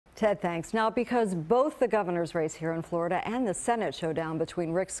Ted, thanks. Now, because both the governor's race here in Florida and the Senate showdown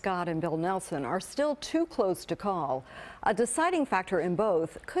between Rick Scott and Bill Nelson are still too close to call, a deciding factor in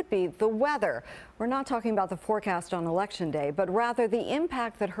both could be the weather. We're not talking about the forecast on Election Day, but rather the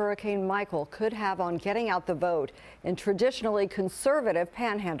impact that Hurricane Michael could have on getting out the vote in traditionally conservative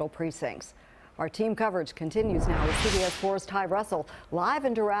Panhandle precincts. Our team coverage continues now with CBS 4's Ty Russell live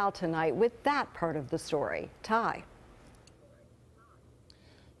in Doral tonight with that part of the story. Ty.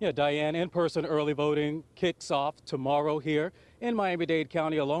 Yeah, Diane, in-person early voting kicks off tomorrow here in Miami-Dade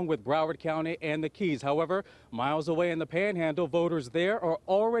County, along with Broward County and the Keys. However, miles away in the Panhandle, voters there are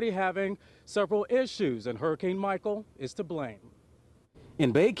already having several issues, and Hurricane Michael is to blame.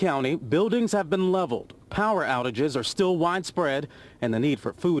 In Bay County, buildings have been leveled, power outages are still widespread, and the need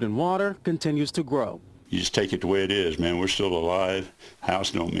for food and water continues to grow. You just take it the way it is, man. We're still alive.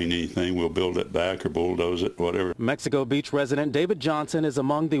 House don't mean anything. We'll build it back or bulldoze it, whatever. Mexico Beach resident David Johnson is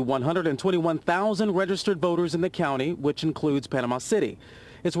among the 121,000 registered voters in the county, which includes Panama City.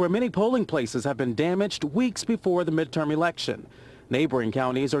 It's where many polling places have been damaged weeks before the midterm election. Neighboring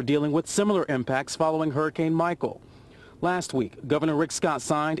counties are dealing with similar impacts following Hurricane Michael. Last week, Governor Rick Scott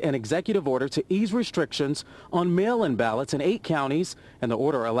signed an executive order to ease restrictions on mail-in ballots in 8 counties, and the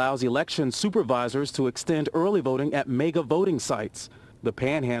order allows election supervisors to extend early voting at mega voting sites. The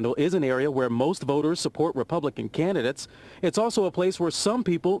Panhandle is an area where most voters support Republican candidates. It's also a place where some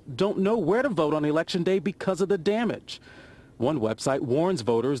people don't know where to vote on Election Day because of the damage. One website warns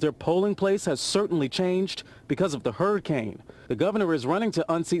voters their polling place has certainly changed because of the hurricane. The governor is running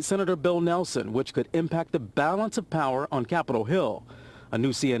to unseat Senator Bill Nelson, which could impact the balance of power on Capitol Hill. A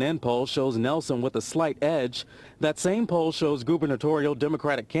new CNN poll shows Nelson with a slight edge. That same poll shows gubernatorial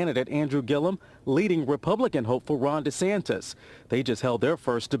Democratic candidate Andrew Gillum leading Republican hopeful Ron DeSantis. They just held their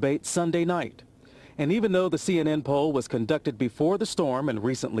first debate Sunday night. And even though the CNN poll was conducted before the storm and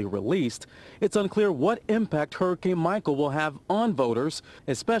recently released, it's unclear what impact Hurricane Michael will have on voters,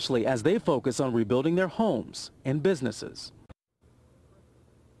 especially as they focus on rebuilding their homes and businesses.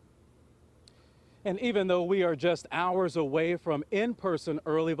 And even though we are just hours away from in-person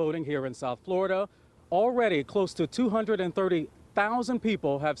early voting here in South Florida, already close to 230,000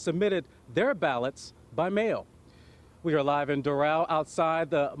 people have submitted their ballots by mail. We are live in Doral outside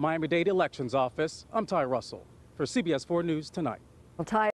the Miami-Dade Elections Office. I'm Ty Russell for CBS 4 News Tonight. Well, Ty